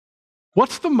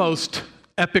What's the most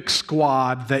epic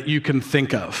squad that you can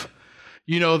think of?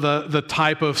 You know, the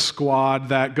type of squad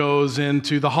that goes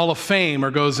into the Hall of Fame or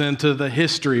goes into the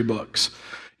history books.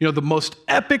 You know, the most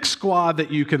epic squad that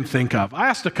you can think of. I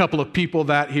asked a couple of people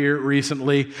that here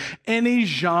recently. Any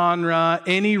genre,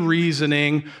 any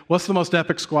reasoning, what's the most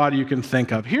epic squad you can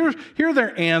think of? Here are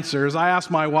their answers. I asked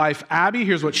my wife, Abby,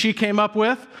 here's what she came up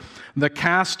with. The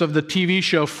cast of the TV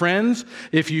show Friends.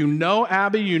 If you know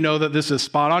Abby, you know that this is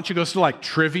spot on. She goes to like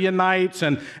trivia nights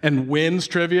and wins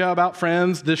trivia about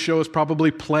Friends. This show is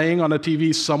probably playing on a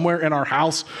TV somewhere in our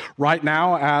house right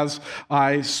now as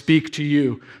I speak to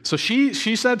you. So she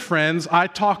said Friends. I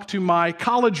talked to my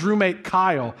college roommate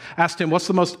Kyle, asked him what's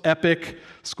the most epic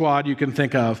squad you can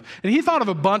think of. And he thought of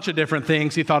a bunch of different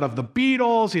things. He thought of the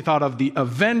Beatles, he thought of the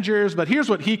Avengers, but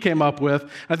here's what he came up with.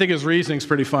 I think his reasoning's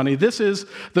pretty funny. This is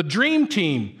the Dream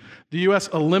Team, the U.S.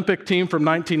 Olympic team from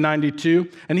 1992.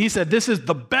 And he said, this is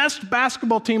the best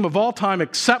basketball team of all time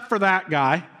except for that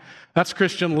guy. That's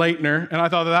Christian Laettner. And I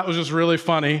thought that was just really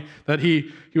funny that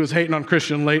he was hating on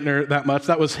Christian Laettner that much.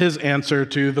 That was his answer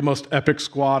to the most epic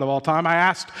squad of all time. I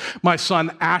asked my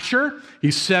son Asher.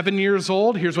 He's 7 years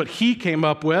old. Here's what he came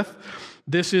up with.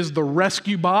 This is the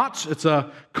Rescue Bots. It's a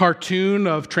cartoon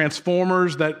of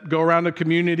Transformers that go around the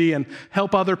community and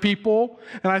help other people.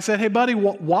 And I said, hey, buddy,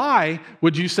 why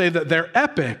would you say that they're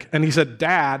epic? And he said,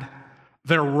 Dad,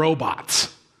 they're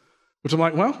robots. Which I'm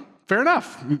like, well, fair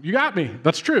enough. You got me.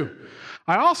 That's true.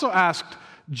 I also asked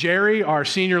Jerry, our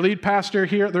senior lead pastor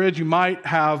here at the Ridge. You might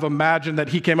have imagined that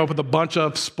he came up with a bunch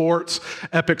of sports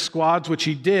epic squads, which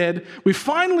he did. We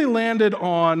finally landed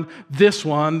on this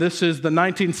one. This is the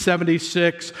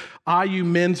 1976 IU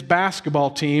men's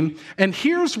basketball team. And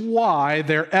here's why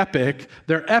they're epic.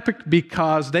 They're epic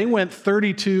because they went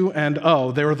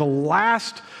 32-0. They were the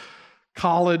last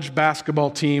college basketball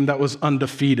team that was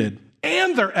undefeated.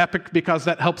 And they're epic because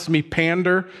that helps me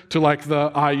pander to like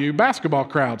the IU basketball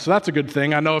crowd. So that's a good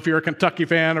thing. I know if you're a Kentucky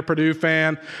fan or Purdue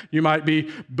fan, you might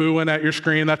be booing at your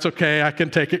screen. That's okay. I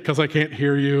can take it because I can't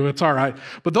hear you. It's all right.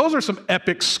 But those are some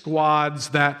epic squads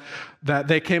that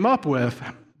they came up with.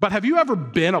 But have you ever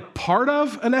been a part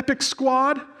of an epic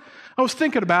squad? I was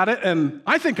thinking about it, and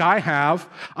I think I have.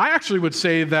 I actually would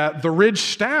say that the Ridge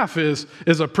staff is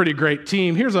a pretty great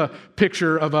team. Here's a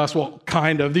picture of us, well,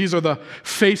 kind of. These are the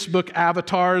Facebook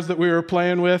avatars that we were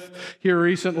playing with here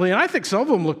recently, and I think some of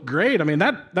them look great. I mean,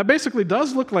 that basically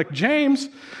does look like James.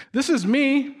 This is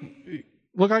me.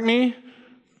 Look like me?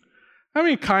 I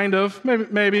mean, kind of.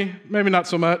 Maybe not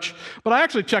so much. But I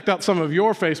actually checked out some of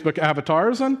your Facebook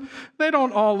avatars, and they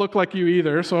don't all look like you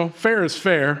either, so fair is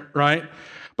fair, right?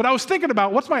 But I was thinking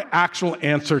about what's my actual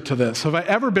answer to this? Have I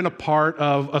ever been a part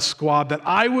of a squad that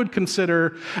I would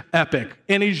consider epic,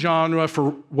 any genre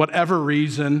for whatever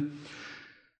reason?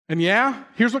 And yeah,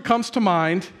 here's what comes to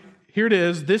mind. Here it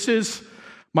is. This is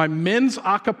my men's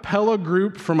a cappella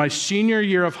group for my senior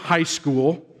year of high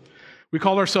school. We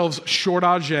called ourselves Short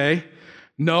Age.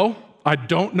 No, I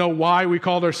don't know why we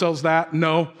called ourselves that.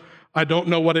 No, I don't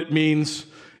know what it means.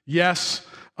 Yes,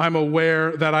 I'm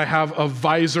aware that I have a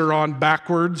visor on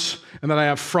backwards and that I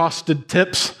have frosted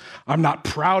tips. I'm not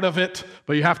proud of it,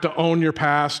 but you have to own your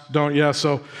past, don't you?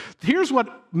 So here's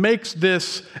what makes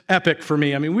this epic for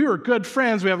me. I mean, we were good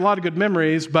friends. We have a lot of good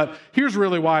memories, but here's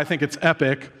really why I think it's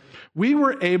epic. We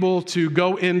were able to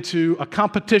go into a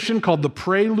competition called the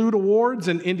Prelude Awards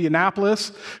in Indianapolis.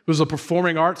 It was a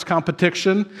performing arts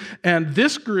competition. And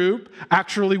this group,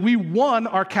 actually, we won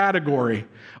our category.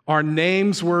 Our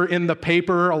names were in the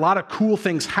paper. A lot of cool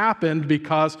things happened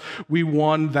because we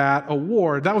won that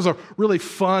award. That was a really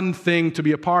fun thing to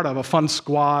be a part of, a fun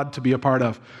squad to be a part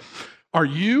of. Are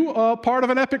you a part of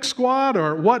an epic squad,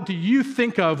 or what do you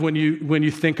think of when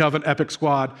you think of an epic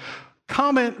squad?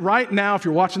 Comment right now if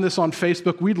you're watching this on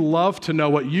Facebook. We'd love to know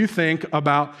what you think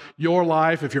about your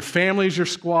life. If your family's your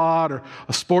squad or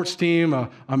a sports team,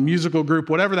 a musical group,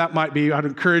 whatever that might be, I'd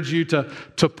encourage you to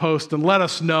post and let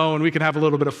us know, and we can have a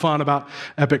little bit of fun about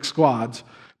epic squads.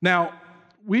 Now,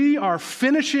 we are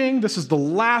finishing, this is the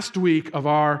last week of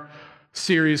our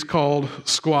series called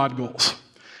Squad Goals.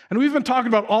 And we've been talking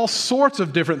about all sorts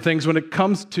of different things when it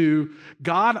comes to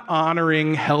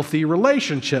God-honoring, healthy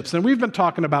relationships. And we've been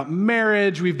talking about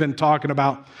marriage, we've been talking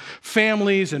about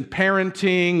families and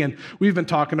parenting, and we've been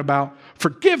talking about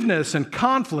forgiveness and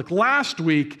conflict. Last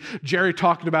week, Jerry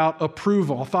talked about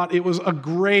approval. I thought it was a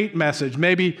great message.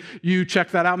 Maybe you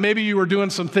checked that out. Maybe you were doing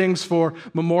some things for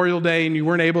Memorial Day and you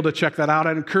weren't able to check that out.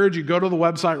 I'd encourage you, go to the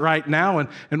website right now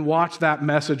and watch that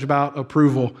message about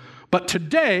approval. But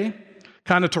today,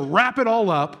 kind of to wrap it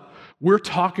all up, we're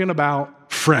talking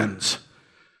about Friends.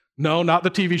 No, not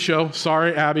the TV show.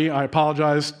 Sorry, Abby, I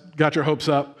apologize. got your hopes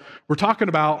up. We're talking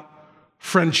about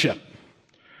friendship.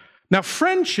 Now,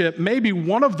 friendship may be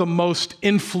one of the most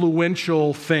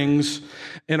influential things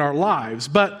in our lives,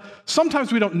 but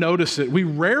sometimes we don't notice it. We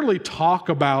rarely talk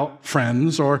about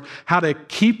friends or how to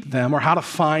keep them or how to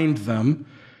find them.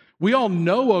 We all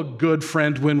know a good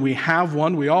friend when we have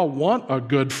one. We all want a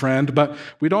good friend, but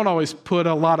we don't always put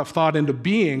a lot of thought into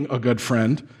being a good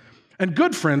friend. And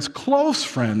good friends, close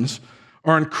friends,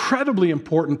 are incredibly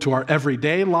important to our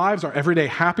everyday lives, our everyday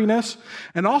happiness,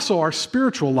 and also our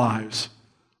spiritual lives.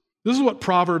 This is what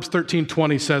Proverbs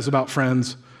 13:20 says about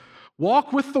friends.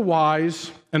 Walk with the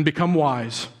wise and become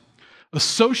wise.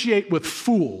 Associate with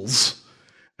fools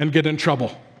and get in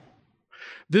trouble.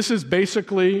 This is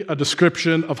basically a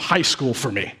description of high school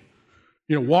for me.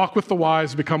 Walk with the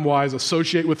wise, become wise,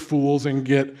 associate with fools, and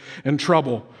get in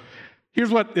trouble.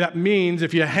 Here's what that means.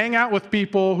 If you hang out with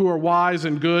people who are wise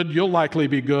and good, you'll likely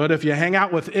be good. If you hang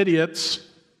out with idiots,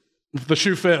 if the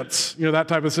shoe fits, that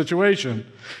type of situation.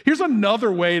 Here's another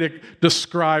way to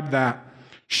describe that.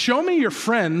 Show me your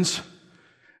friends,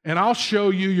 and I'll show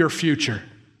you your future.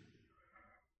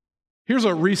 Here's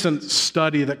a recent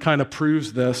study that kind of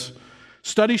proves this.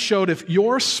 Study showed if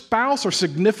your spouse or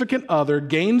significant other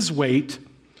gains weight,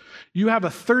 you have a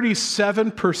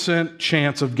 37%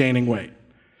 chance of gaining weight.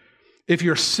 If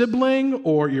your sibling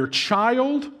or your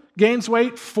child gains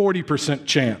weight, 40%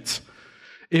 chance.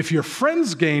 If your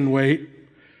friends gain weight,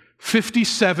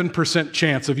 57%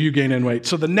 chance of you gaining weight.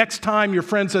 So the next time your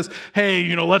friend says,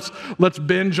 hey, let's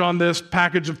binge on this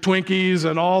package of Twinkies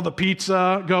and all the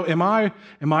pizza, go, am I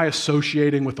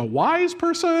associating with a wise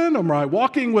person or am I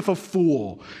walking with a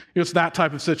fool? It's that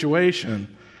type of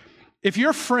situation. If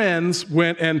your friends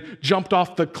went and jumped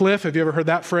off the cliff, have you ever heard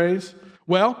that phrase?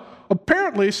 Well,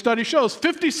 apparently study shows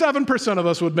 57% of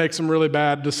us would make some really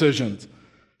bad decisions.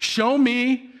 Show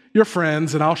me your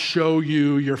friends and I'll show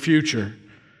you your future.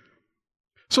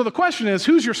 So the question is,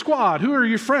 who's your squad? Who are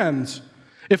your friends?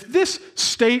 If this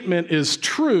statement is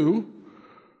true,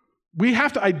 we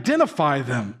have to identify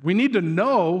them. We need to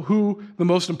know who the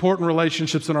most important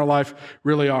relationships in our life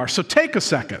really are. So take a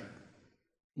second,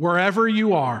 wherever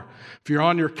you are. If you're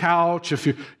on your couch,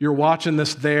 if you're watching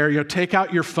this there, take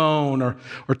out your phone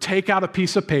or take out a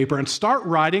piece of paper and start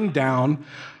writing down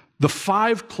the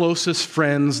 5 closest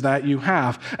friends that you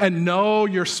have. And no,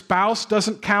 your spouse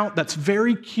doesn't count. That's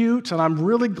very cute, and I'm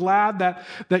really glad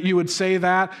that you would say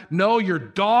that. No, your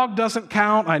dog doesn't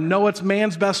count. I know it's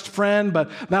man's best friend, but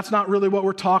that's not really what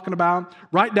we're talking about.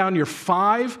 Write down your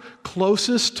 5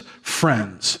 closest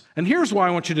friends. And here's why I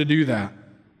want you to do that.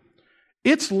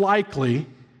 It's likely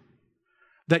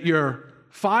that your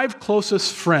 5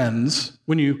 closest friends,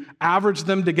 when you average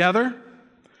them together,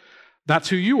 that's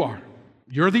who you are.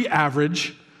 You're the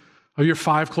average of your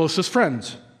 5 closest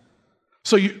friends.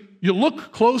 So you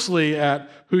look closely at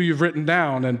who you've written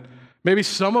down, and maybe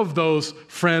some of those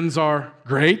friends are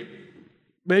great.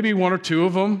 Maybe 1 or 2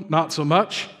 of them, not so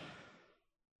much.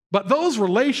 But those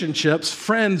relationships,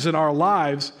 friends in our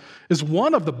lives, is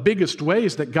one of the biggest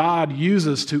ways that God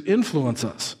uses to influence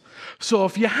us. So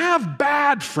if you have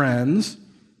bad friends,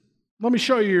 let me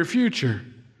show you your future.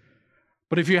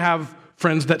 But if you have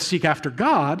friends that seek after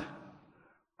God,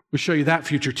 we'll show you that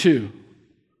future too.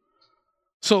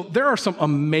 So there are some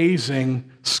amazing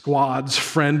squads,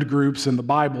 friend groups in the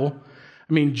Bible.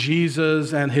 I mean,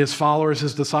 Jesus and his followers,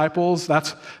 his disciples,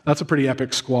 that's a pretty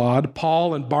epic squad.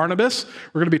 Paul and Barnabas,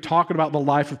 we're going to be talking about the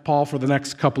life of Paul for the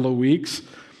next couple of weeks.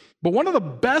 But one of the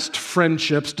best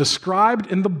friendships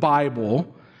described in the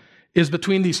Bible is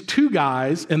between these 2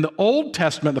 guys in the Old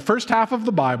Testament, the first half of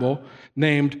the Bible,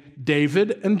 named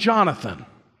David and Jonathan.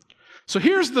 So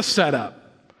here's the setup.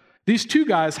 These 2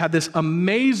 guys had this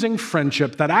amazing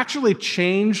friendship that actually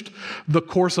changed the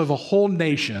course of a whole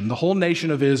nation, the whole nation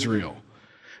of Israel.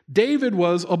 David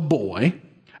was a boy,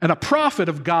 and a prophet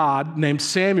of God named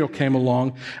Samuel came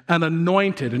along and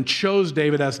anointed and chose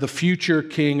David as the future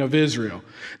king of Israel.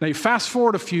 Now you fast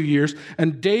forward a few years,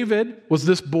 and David was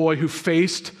this boy who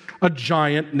faced a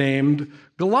giant named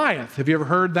Goliath. Have you ever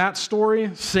heard that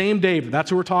story? Same David. That's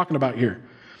who we're talking about here.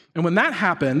 And when that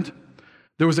happened,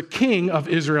 there was a king of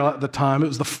Israel at the time. It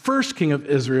was the first king of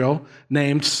Israel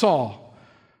named Saul.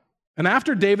 And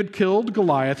after David killed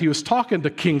Goliath, he was talking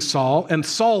to King Saul and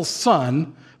Saul's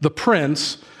son, the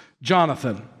prince,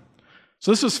 Jonathan. So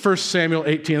this is 1 Samuel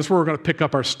 18. That's where we're going to pick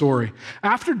up our story.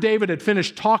 After David had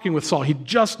finished talking with Saul, he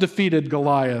just defeated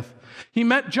Goliath. He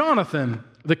met Jonathan,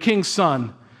 the king's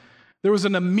son. There was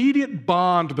an immediate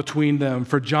bond between them,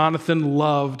 for Jonathan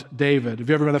loved David. Have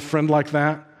you ever met a friend like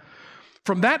that?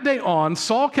 From that day on,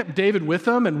 Saul kept David with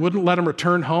him and wouldn't let him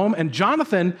return home. And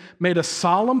Jonathan made a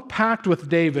solemn pact with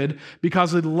David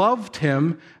because he loved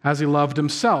him as he loved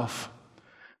himself.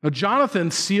 Now,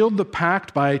 Jonathan sealed the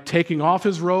pact by taking off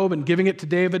his robe and giving it to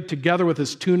David together with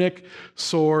his tunic,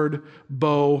 sword,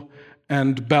 bow,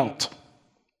 and belt.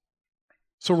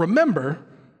 So remember,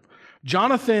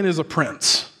 Jonathan is a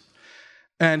prince.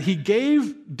 And he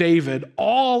gave David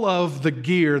all of the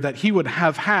gear that he would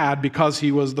have had because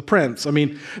he was the prince. I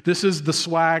mean, this is the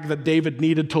swag that David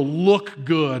needed to look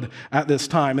good at this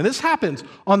time. And this happens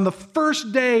on the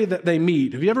first day that they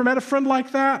meet. Have you ever met a friend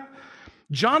like that?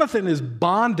 Jonathan is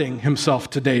bonding himself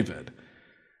to David.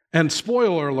 And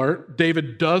spoiler alert,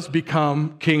 David does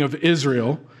become king of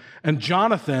Israel. And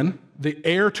Jonathan, the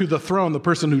heir to the throne, the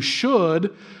person who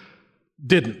should,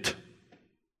 didn't.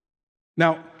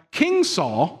 Now, King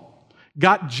Saul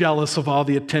got jealous of all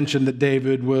the attention that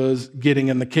David was getting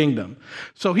in the kingdom.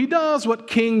 So he does what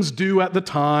kings do at the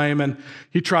time, and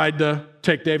he tried to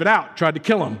take David out, tried to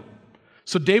kill him.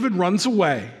 So David runs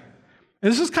away.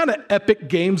 And this is kind of epic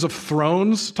Games of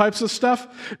Thrones types of stuff.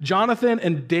 Jonathan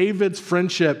and David's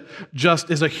friendship just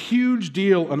is a huge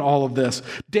deal in all of this.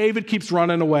 David keeps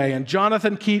running away, and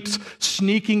Jonathan keeps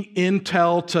sneaking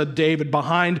intel to David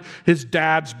behind his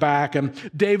dad's back, and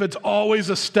David's always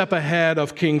a step ahead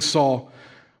of King Saul.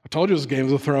 I told you it was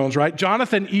Games of Thrones, right?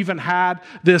 Jonathan even had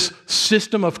this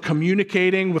system of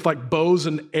communicating with like bows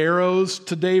and arrows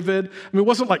to David. I mean, it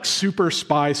wasn't like super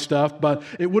spy stuff, but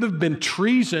it would have been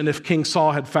treason if King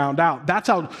Saul had found out. That's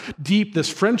how deep this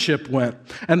friendship went.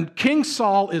 And King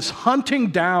Saul is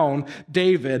hunting down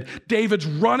David. David's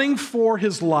running for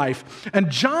his life.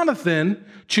 And Jonathan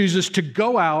chooses to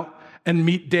go out and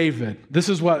meet David. This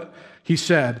is what he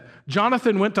said.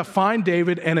 Jonathan went to find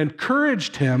David and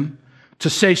encouraged him to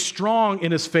stay strong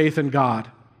in his faith in God.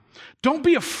 Don't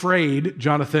be afraid,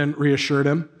 Jonathan reassured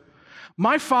him.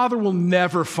 My father will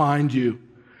never find you.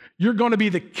 You're going to be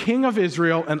the king of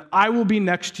Israel, and I will be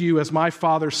next to you as my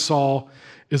father Saul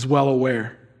is well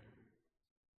aware.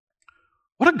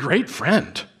 What a great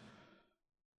friend.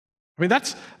 I mean,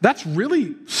 that's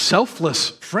really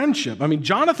selfless friendship. I mean,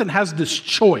 Jonathan has this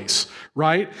choice,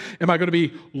 right? Am I going to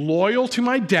be loyal to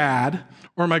my dad,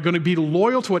 or am I going to be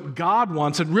loyal to what God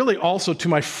wants, and really also to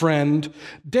my friend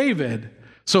David?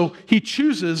 So he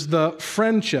chooses the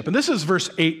friendship. And this is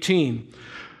verse 18.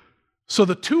 So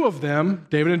the two of them,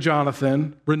 David and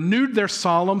Jonathan, renewed their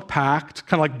solemn pact,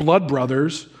 kind of like blood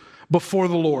brothers, before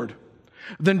the Lord.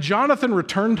 Then Jonathan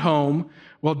returned home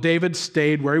while David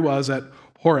stayed where he was at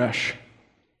Horesh.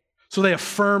 So they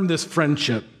affirm this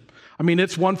friendship. I mean,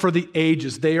 it's one for the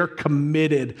ages. They are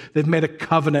committed. They've made a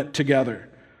covenant together.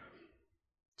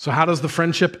 So how does the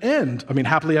friendship end? I mean,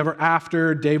 happily ever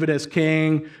after, David as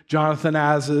king, Jonathan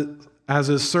as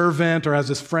his servant or as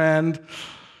his friend?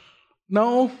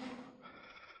 No.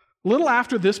 A little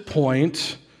after this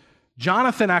point,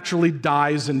 Jonathan actually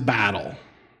dies in battle.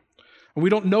 And we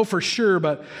don't know for sure,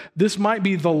 but this might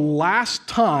be the last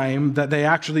time that they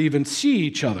actually even see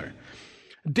each other.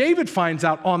 David finds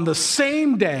out on the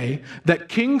same day that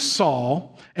King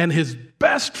Saul and his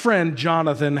best friend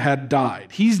Jonathan had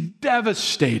died. He's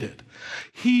devastated.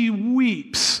 He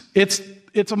weeps. It's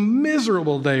a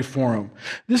miserable day for him.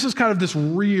 This is kind of this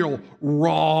real,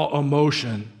 raw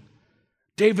emotion.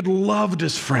 David loved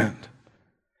his friend.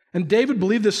 And David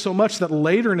believed this so much that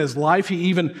later in his life, he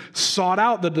even sought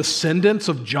out the descendants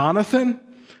of Jonathan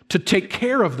to take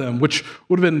care of them, which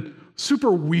would have been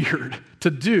super weird to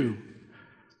do.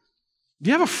 Do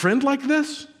you have a friend like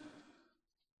this?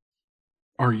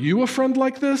 Are you a friend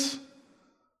like this?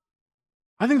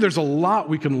 I think there's a lot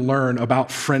we can learn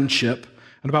about friendship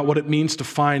and about what it means to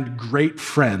find great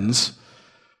friends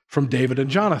from David and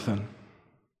Jonathan.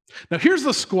 Now, here's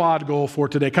the squad goal for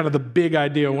today, kind of the big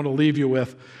idea I want to leave you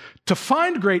with. To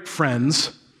find great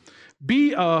friends,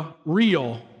 be a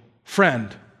real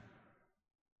friend.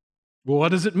 Well, what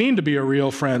does it mean to be a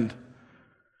real friend?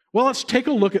 Well, let's take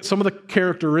a look at some of the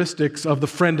characteristics of the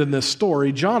friend in this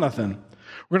story, Jonathan.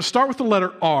 We're going to start with the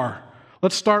letter R.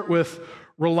 Let's start with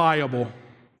reliable.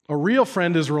 A real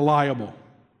friend is reliable.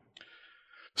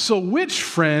 So which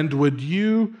friend would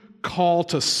you call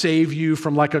to save you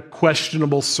from like a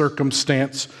questionable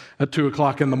circumstance at 2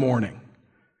 o'clock in the morning?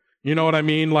 You know what I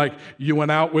mean? Like you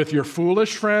went out with your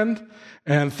foolish friend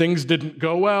and things didn't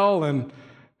go well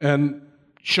and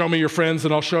show me your friends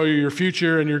and I'll show you your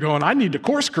future, and you're going, I need to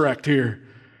course correct here.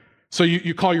 So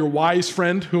you call your wise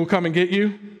friend who will come and get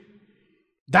you?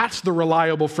 That's the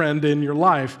reliable friend in your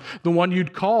life, the one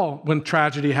you'd call when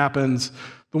tragedy happens,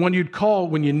 the one you'd call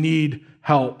when you need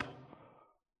help.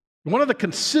 One of the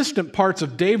consistent parts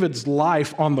of David's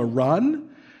life on the run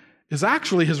is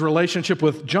actually his relationship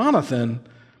with Jonathan.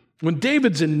 When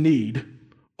David's in need,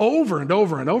 over and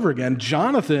over and over again,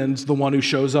 Jonathan's the one who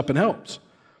shows up and helps.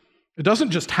 It doesn't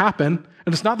just happen,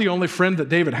 and it's not the only friend that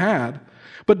David had.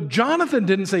 But Jonathan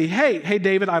didn't say, hey,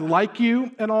 David, I like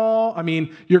you and all. I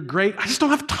mean, you're great. I just don't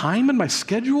have time in my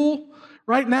schedule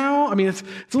right now. I mean, it's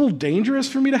a little dangerous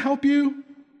for me to help you.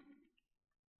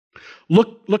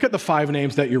 Look at the 5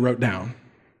 names that you wrote down.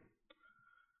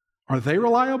 Are they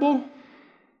reliable?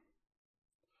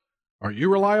 Are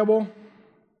you reliable?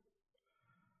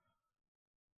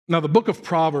 Now, the book of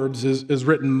Proverbs is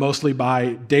written mostly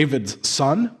by David's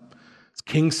son. It's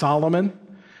King Solomon.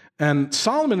 And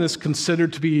Solomon is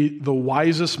considered to be the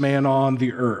wisest man on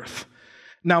the earth.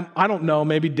 Now, I don't know,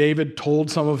 maybe David told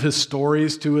some of his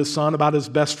stories to his son about his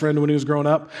best friend when he was growing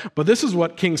up, but this is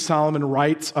what King Solomon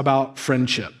writes about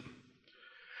friendship.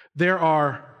 There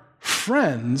are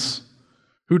friends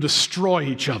who destroy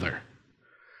each other,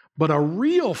 but a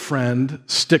real friend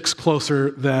sticks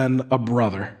closer than a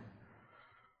brother.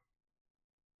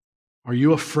 Are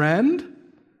you a friend?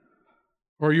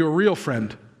 Or are you a real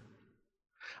friend?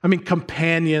 I mean,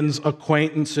 companions,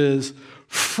 acquaintances,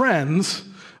 friends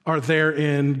are there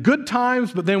in good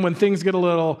times, but then when things get a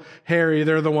little hairy,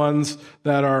 they're the ones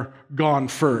that are gone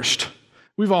first.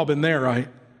 We've all been there, right?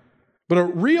 But a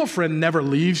real friend never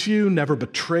leaves you, never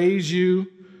betrays you.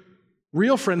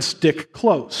 Real friends stick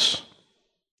close.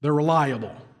 They're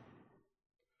reliable.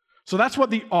 So that's what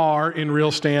the R in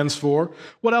real stands for.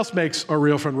 What else makes a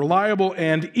real friend reliable?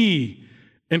 And E,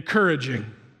 encouraging.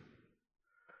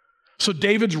 So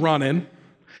David's running.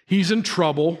 He's in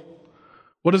trouble.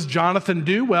 What does Jonathan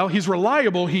do? Well, he's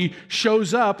reliable. He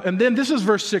shows up. And then this is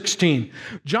verse 16.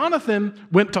 Jonathan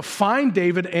went to find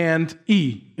David and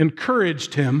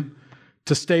encouraged him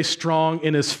to stay strong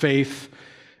in his faith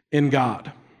in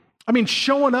God. I mean,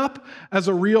 showing up as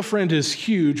a real friend is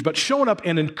huge, but showing up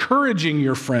and encouraging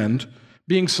your friend,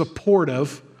 being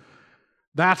supportive,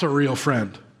 that's a real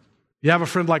friend. You have a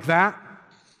friend like that?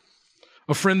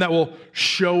 A friend that will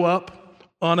show up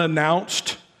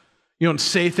unannounced, and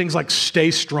say things like, stay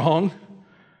strong.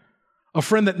 A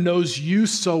friend that knows you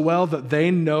so well that they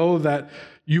know that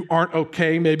you aren't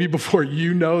okay, maybe before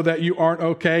you know that you aren't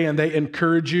okay, and they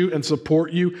encourage you and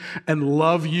support you and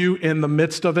love you in the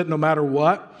midst of it no matter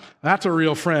what. That's a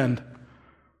real friend.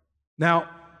 Now,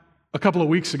 a couple of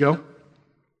weeks ago,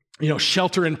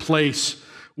 shelter in place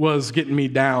was getting me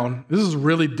down. This is a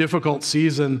really difficult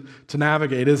season to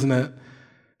navigate, isn't it?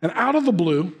 And out of the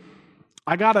blue,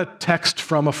 I got a text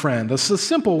from a friend. It's a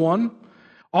simple one.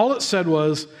 All it said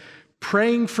was,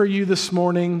 praying for you this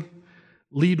morning,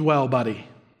 lead well, buddy.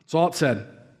 That's all it said.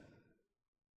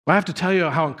 I have to tell you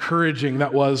how encouraging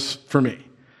that was for me.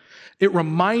 It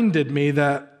reminded me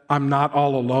that I'm not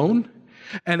all alone,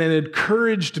 and it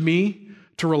encouraged me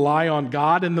to rely on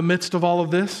God in the midst of all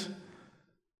of this,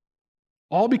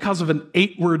 all because of an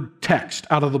 8-word text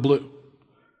out of the blue.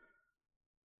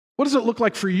 What does it look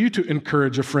like for you to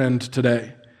encourage a friend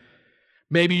today?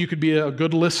 Maybe you could be a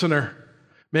good listener.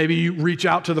 Maybe you reach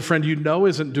out to the friend you know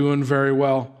isn't doing very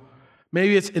well.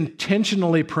 Maybe it's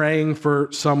intentionally praying for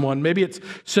someone. Maybe it's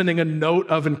sending a note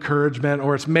of encouragement,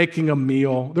 or it's making a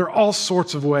meal. There are all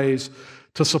sorts of ways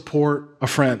to support a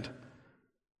friend.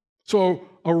 So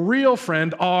a real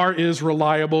friend, R is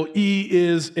reliable, E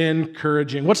is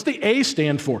encouraging. What's the A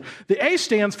stand for? The A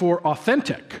stands for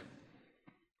authentic.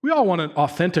 We all want an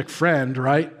authentic friend,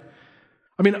 right?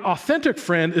 I mean, an authentic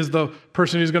friend is the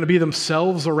person who's going to be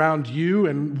themselves around you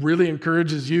and really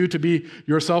encourages you to be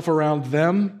yourself around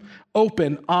them.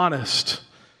 Open, honest.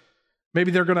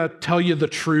 Maybe they're going to tell you the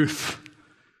truth.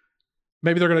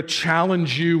 Maybe they're going to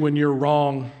challenge you when you're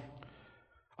wrong.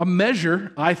 A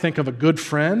measure, I think, of a good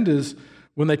friend is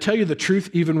when they tell you the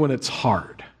truth even when it's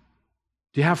hard.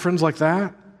 Do you have friends like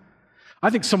that?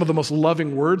 I think some of the most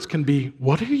loving words can be,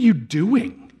 what are you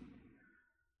doing?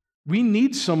 We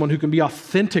need someone who can be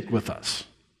authentic with us,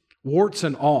 warts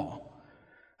and all.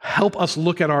 Help us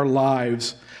look at our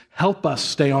lives. Help us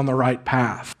stay on the right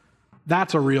path.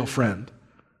 That's a real friend.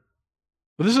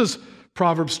 But this is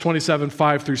Proverbs 27,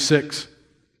 5-6.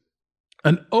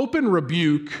 An open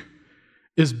rebuke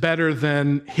is better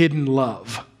than hidden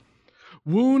love.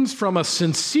 Wounds from a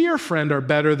sincere friend are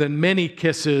better than many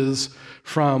kisses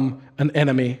from an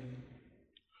enemy.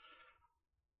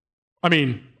 I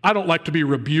mean, I don't like to be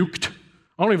rebuked.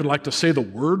 I don't even like to say the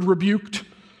word rebuked.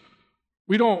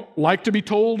 We don't like to be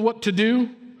told what to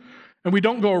do. And we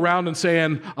don't go around and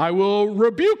saying, I will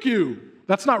rebuke you.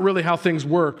 That's not really how things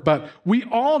work. But we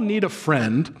all need a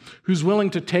friend who's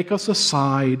willing to take us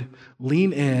aside,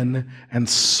 lean in, and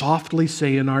softly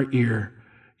say in our ear,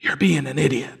 you're being an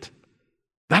idiot.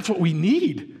 That's what we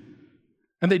need.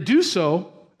 And they do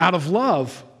so out of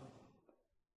love.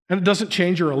 And it doesn't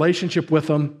change your relationship with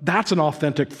them. That's an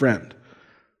authentic friend.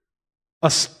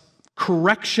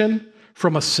 Correction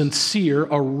from a sincere,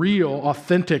 a real,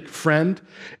 authentic friend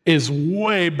is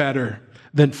way better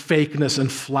than fakeness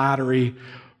and flattery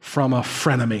from a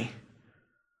frenemy.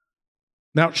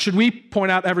 Now, should we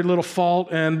point out every little fault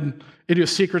and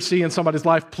idiosyncrasy in somebody's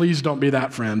life? Please don't be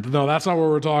that friend. No, that's not what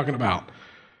we're talking about.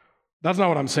 That's not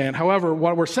what I'm saying. However,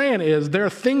 what we're saying is there are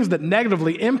things that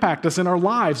negatively impact us in our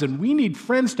lives, and we need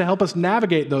friends to help us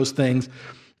navigate those things.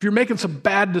 If you're making some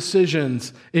bad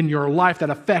decisions in your life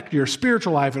that affect your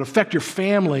spiritual life and affect your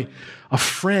family, a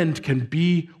friend can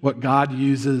be what God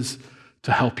uses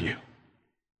to help you.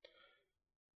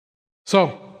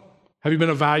 So, have you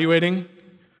been evaluating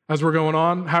as we're going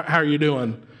on? How are you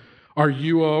doing? Are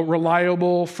you a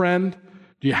reliable friend?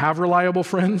 Do you have reliable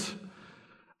friends?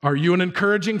 Are you an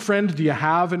encouraging friend? Do you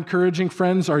have encouraging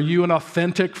friends? Are you an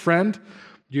authentic friend?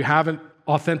 Do you have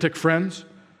authentic friends?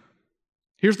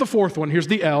 Here's the fourth one. Here's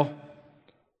the L.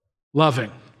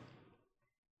 Loving.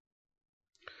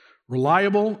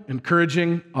 Reliable,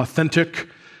 encouraging, authentic,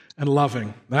 and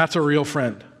loving. That's a real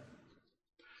friend.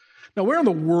 Now, where in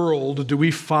the world do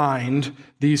we find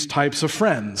these types of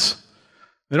friends?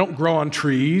 They don't grow on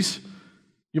trees.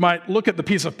 You might look at the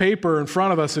piece of paper in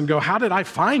front of us and go, how did I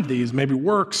find these? Maybe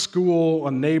work, school,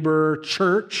 a neighbor,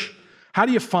 church. How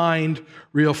do you find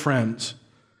real friends?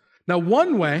 Now,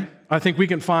 one way I think we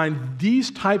can find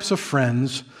these types of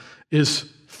friends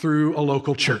is through a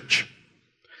local church.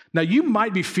 Now, you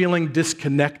might be feeling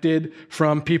disconnected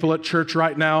from people at church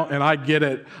right now, and I get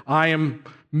it. I am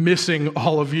missing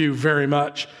all of you very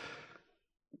much.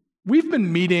 We've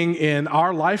been meeting in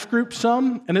our life group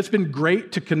some, and it's been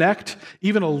great to connect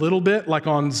even a little bit, like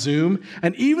on Zoom.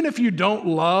 And even if you don't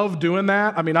love doing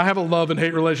that, I mean, I have a love and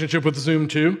hate relationship with Zoom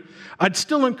too, I'd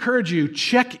still encourage you,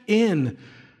 check in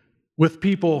with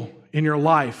people in your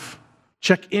life.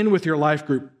 Check in with your life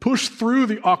group. Push through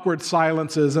the awkward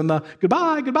silences and the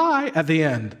goodbye at the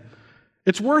end.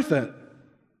 It's worth it.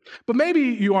 But maybe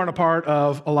you aren't a part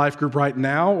of a life group right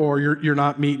now, or you're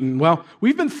not meeting. Well,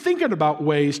 we've been thinking about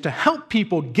ways to help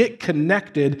people get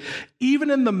connected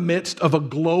even in the midst of a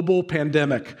global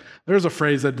pandemic. There's a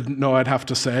phrase I didn't know I'd have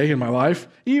to say in my life,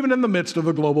 even in the midst of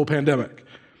a global pandemic.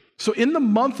 So in the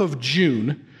month of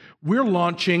June, we're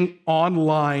launching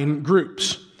online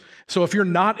groups. So if you're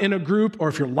not in a group or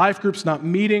if your life group's not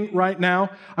meeting right now,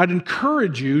 I'd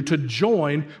encourage you to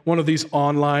join one of these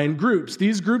online groups.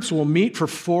 These groups will meet for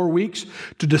 4 weeks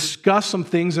to discuss some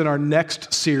things in our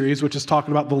next series, which is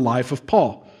talking about the life of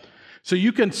Paul. So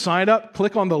you can sign up,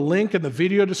 click on the link in the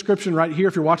video description right here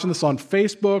if you're watching this on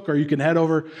Facebook, or you can head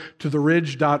over to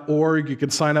theridge.org. You can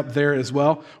sign up there as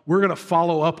well. We're going to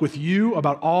follow up with you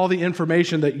about all the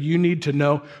information that you need to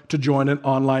know to join an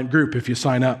online group if you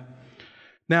sign up.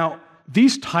 Now,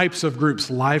 these types of groups,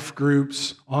 life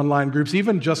groups, online groups,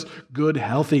 even just good,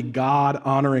 healthy,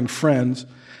 God-honoring friends,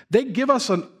 they give us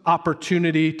an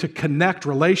opportunity to connect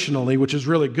relationally, which is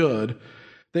really good.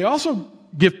 They also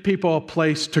give people a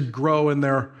place to grow in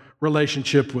their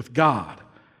relationship with God.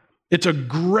 It's a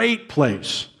great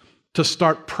place to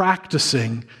start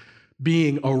practicing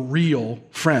being a real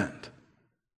friend.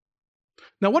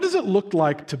 Now, what does it look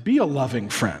like to be a loving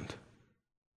friend?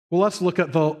 Well, let's look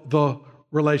at the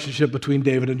relationship between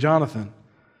David and Jonathan.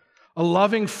 A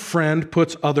loving friend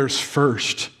puts others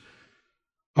first.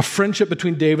 A friendship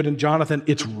between David and Jonathan,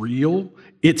 it's real,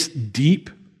 it's deep.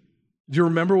 Do you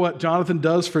remember what Jonathan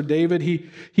does for David?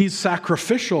 He's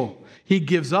sacrificial. He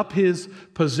gives up his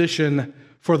position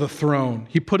for the throne.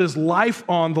 He put his life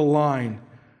on the line.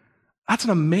 That's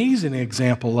an amazing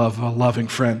example of a loving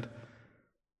friend.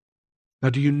 Now,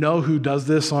 do you know who does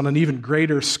this on an even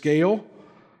greater scale?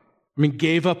 I mean,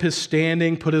 gave up his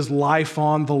standing, put his life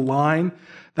on the line.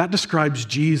 That describes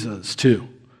Jesus too.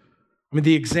 I mean,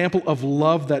 the example of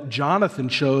love that Jonathan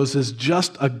shows is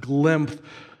just a glimpse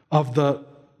of the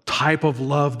type of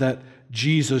love that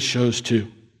Jesus shows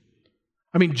too.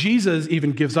 I mean, Jesus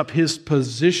even gives up his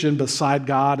position beside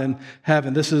God in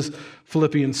heaven. This is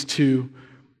Philippians 2.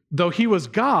 Though he was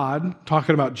God,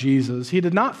 talking about Jesus, he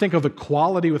did not think of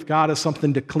equality with God as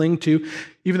something to cling to,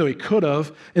 even though he could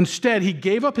have. Instead, he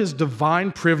gave up his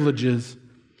divine privileges.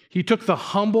 He took the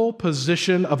humble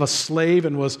position of a slave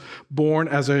and was born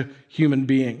as a human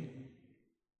being.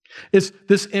 It's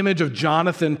this image of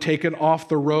Jonathan taking off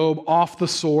the robe, off the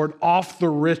sword, off the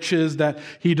riches that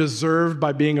he deserved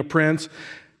by being a prince.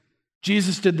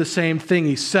 Jesus did the same thing.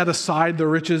 He set aside the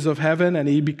riches of heaven and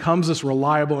he becomes this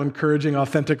reliable, encouraging,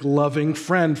 authentic, loving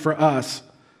friend for us.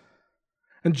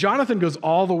 And Jonathan goes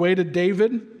all the way to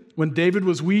David. when David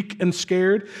was weak and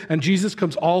scared, and Jesus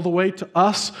comes all the way to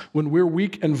us when we're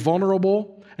weak and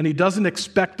vulnerable, and he doesn't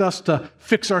expect us to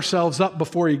fix ourselves up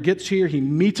before he gets here. He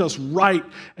meets us right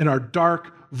in our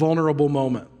dark, vulnerable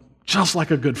moment, just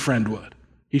like a good friend would.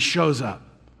 He shows up.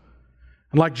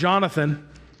 And like Jonathan,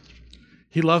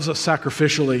 he loves us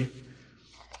sacrificially.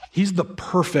 He's the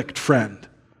perfect friend.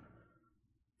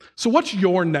 So what's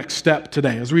your next step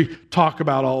today as we talk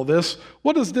about all this?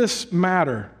 What does this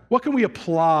matter? What can we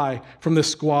apply from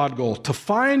this squad goal? To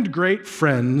find great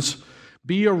friends,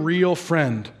 be a real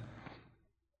friend.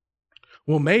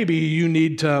 Well, maybe you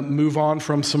need to move on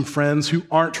from some friends who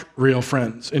aren't real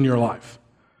friends in your life.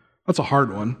 That's a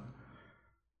hard one.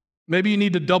 Maybe you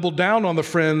need to double down on the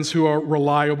friends who are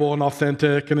reliable and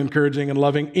authentic and encouraging and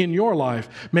loving in your life.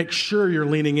 Make sure you're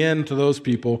leaning into those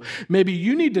people. Maybe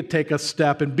you need to take a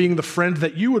step in being the friend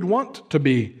that you would want to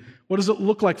be. What does it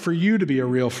look like for you to be a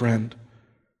real friend?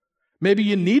 Maybe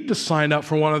you need to sign up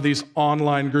for one of these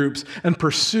online groups and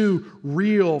pursue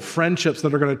real friendships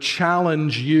that are going to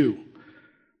challenge you.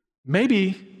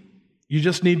 Maybe you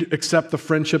just need to accept the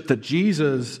friendship that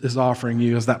Jesus is offering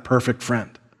you as that perfect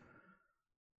friend.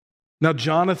 Now,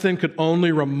 Jonathan could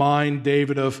only remind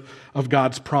David of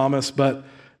God's promise, but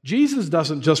Jesus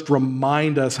doesn't just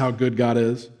remind us how good God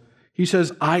is. He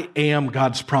says, I am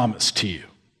God's promise to you.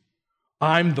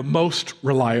 I'm the most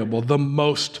reliable, the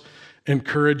most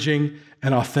encouraging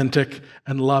and authentic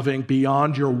and loving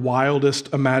beyond your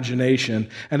wildest imagination.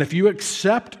 And if you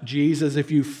accept Jesus, if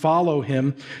you follow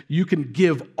him, you can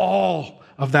give all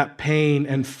of that pain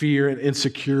and fear and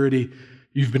insecurity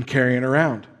you've been carrying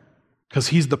around. Because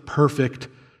he's the perfect,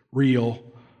 real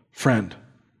friend.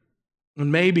 And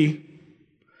maybe,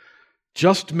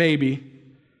 just maybe,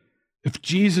 if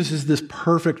Jesus is this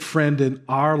perfect friend in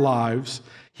our lives,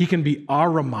 he can be our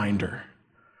reminder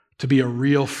to be a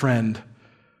real friend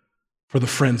for the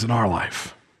friends in our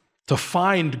life. To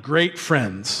find great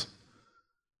friends,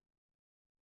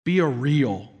 be a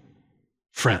real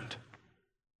friend.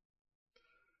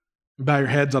 Bow your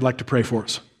heads, I'd like to pray for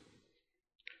us.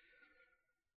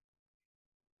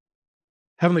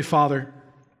 Heavenly Father,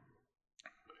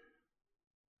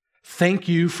 thank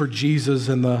you for Jesus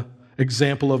and the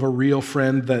example of a real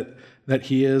friend that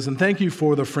he is. And thank you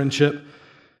for the friendship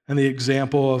and the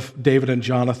example of David and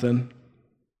Jonathan.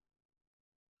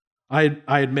 I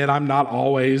admit I'm not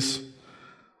always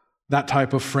that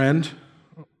type of friend.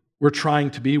 We're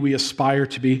trying to be, we aspire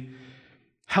to be.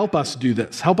 Help us do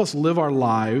this. Help us live our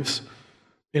lives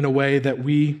in a way that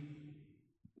we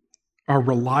are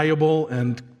reliable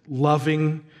and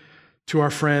loving to our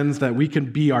friends, that we can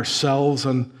be ourselves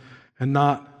and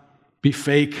not be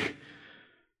fake,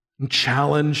 and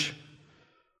challenge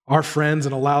our friends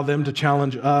and allow them to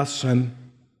challenge us, and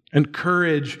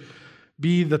encourage,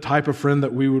 be the type of friend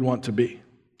that we would want to be.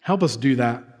 Help us do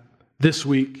that this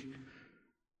week.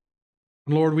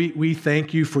 Lord, we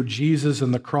thank you for Jesus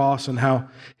and the cross and how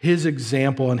his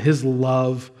example and his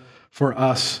love for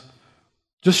us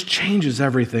just changes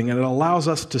everything, and it allows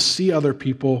us to see other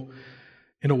people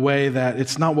in a way that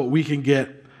it's not what we can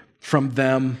get from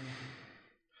them,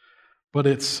 but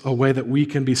it's a way that we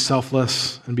can be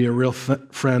selfless and be a real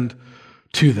friend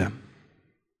to them.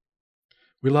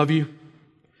 We love you,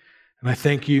 and I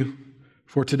thank you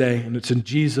for today, and it's in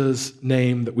Jesus'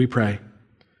 name that we pray.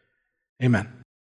 Amen.